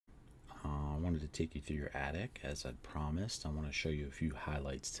to take you through your attic. As I promised, I want to show you a few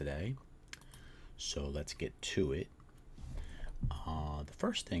highlights today. So let's get to it. The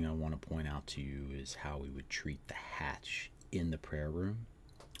first thing I want to point out to you is how we would treat the hatch in the prayer room.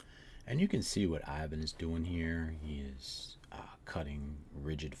 And you can see what Ivan is doing here. He is cutting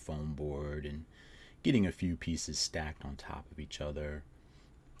rigid foam board and getting a few pieces stacked on top of each other.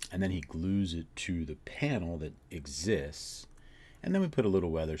 And then he glues it to the panel that exists. And then we put a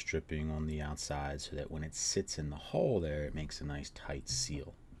little weather stripping on the outside so that when it sits in the hole there, it makes a nice tight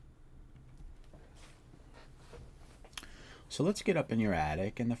seal. So let's get up in your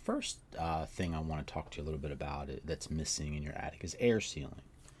attic, and the first thing I want to talk to you a little bit about that's missing in your attic is air sealing.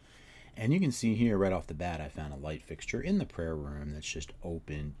 And you can see here right off the bat I found a light fixture in the prayer room that's just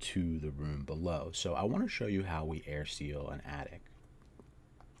open to the room below. So I want to show you how we air seal an attic.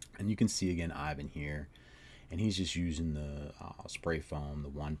 And you can see again Ivan here, and he's just using the spray foam, the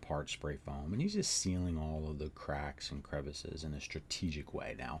 1-part spray foam, and he's just sealing all of the cracks and crevices in a strategic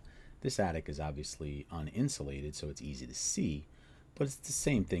way. Now, this attic is obviously uninsulated, so it's easy to see, but it's the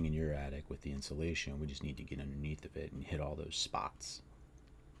same thing in your attic with the insulation. We just need to get underneath of it and hit all those spots.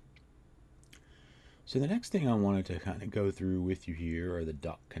 So the next thing I wanted to kind of go through with you here are the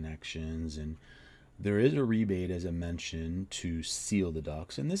duct connections, and there is a rebate, as I mentioned, to seal the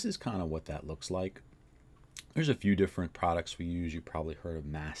ducts, and this is kind of what that looks like. There's a few different products we use. You probably heard of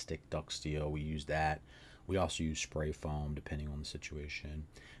mastic duct steel. We use that. We also use spray foam depending on the situation.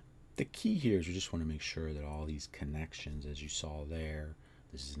 The key here is we just want to make sure that all these connections, as you saw there,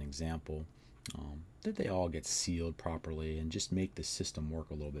 this is an example, that they all get sealed properly and just make the system work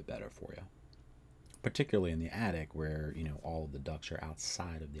a little bit better for you. Particularly in the attic where, all of the ducts are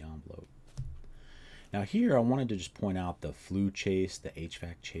outside of the envelope. Now here I wanted to just point out the flue chase, the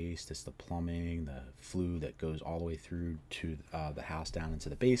HVAC chase, that's the plumbing, the flue that goes all the way through to the house down into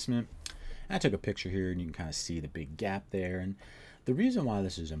the basement. And I took a picture here and you can kind of see the big gap there. And the reason why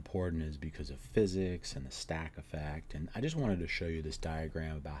this is important is because of physics and the stack effect. And I just wanted to show you this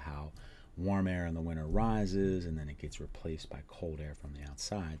diagram about how warm air in the winter rises and then it gets replaced by cold air from the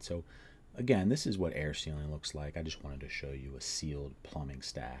outside. So again, this is what air sealing looks like. I just wanted to show you a sealed plumbing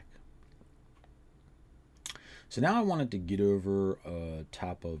stack. So now I wanted to get over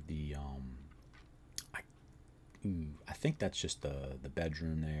top of the, I think that's just the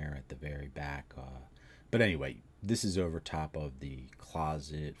bedroom there at the very back. But anyway, this is over top of the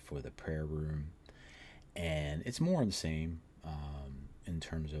closet for the prayer room. And it's more of the same in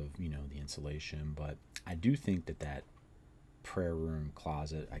terms of, the insulation. But I do think that prayer room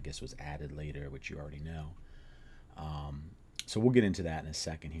closet, I guess, was added later, which you already know. So we'll get into that in a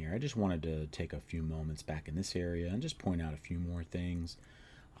second here. I just wanted to take a few moments back in this area and just point out a few more things.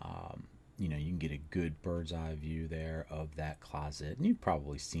 You can get a good bird's eye view there of that closet. And you've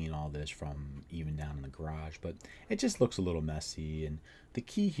probably seen all this from even down in the garage, but it just looks a little messy. And the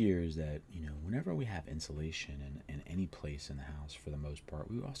key here is that, whenever we have insulation in any place in the house, for the most part,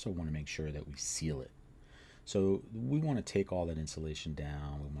 we also want to make sure that we seal it. So we want to take all that insulation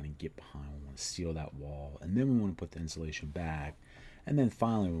down, we want to get behind, we want to seal that wall, and then we want to put the insulation back, and then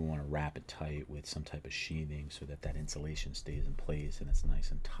finally we want to wrap it tight with some type of sheathing so that insulation stays in place and it's nice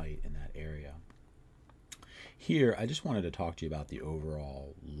and tight in that area. Here, I just wanted to talk to you about the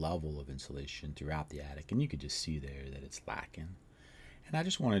overall level of insulation throughout the attic, and you could just see there that it's lacking. And I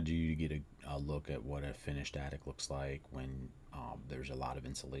just wanted you to get a look at what a finished attic looks like when there's a lot of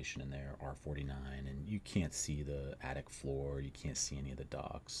insulation in there, R49, and you can't see the attic floor, you can't see any of the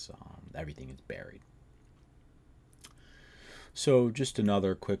ducts, everything is buried. So just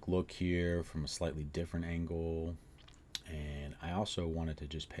another quick look here from a slightly different angle. And I also wanted to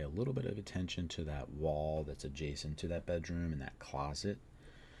just pay a little bit of attention to that wall that's adjacent to that bedroom and that closet.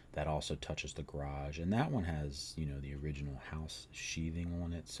 That also touches the garage, and that one has, the original house sheathing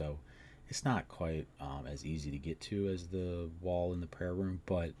on it, so it's not quite as easy to get to as the wall in the prayer room,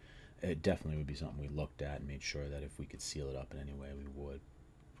 but it definitely would be something we looked at and made sure that if we could seal it up in any way, we would.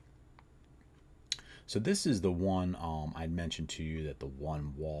 So this is the one I'd mentioned to you that the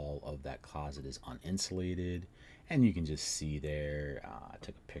one wall of that closet is uninsulated, and you can just see there, I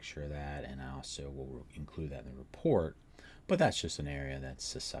took a picture of that, and I also will include that in the report. But that's just an area that's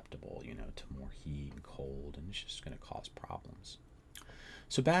susceptible, to more heat and cold, and it's just going to cause problems.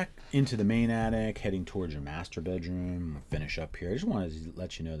 So back into the main attic, heading towards your master bedroom. I'll finish up here. I just wanted to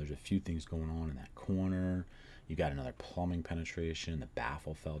let you know there's a few things going on in that corner. You got another plumbing penetration. The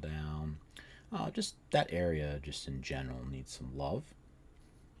baffle fell down. Just that area, just in general, needs some love.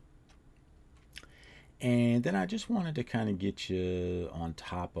 And then I just wanted to kind of get you on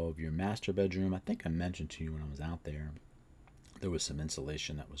top of your master bedroom. I think I mentioned to you when I was out there there was some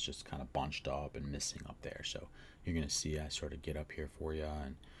insulation that was just kind of bunched up and missing up there. So you're going to see I sort of get up here for you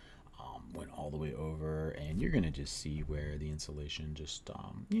and went all the way over, and you're going to just see where the insulation just,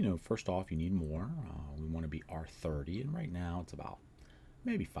 first off, you need more. We want to be R30, and right now it's about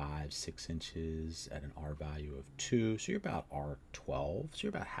maybe 5-6 inches at an R value of 2, so you're about R12, so you're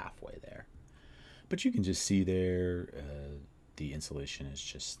about halfway there. But you can just see there the insulation is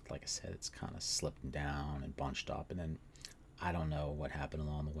just, like I said, it's kind of slipping down and bunched up, and then I don't know what happened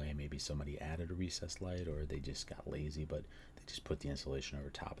along the way. Maybe somebody added a recessed light, or they just got lazy, but they just put the insulation over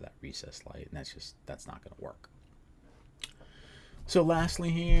top of that recessed light, and that's not going to work. So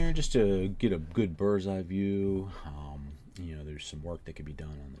lastly here, just to get a good bird's eye view, there's some work that could be done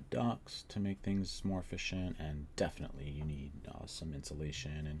on the ducts to make things more efficient, and definitely you need some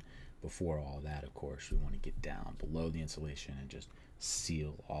insulation. And before all that, of course, we want to get down below the insulation and just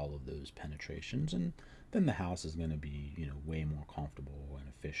seal all of those penetrations, and then the house is going to be way more comfortable and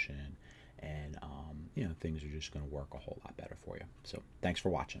efficient, and things are just going to work a whole lot better for you. So thanks for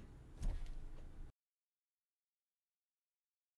watching.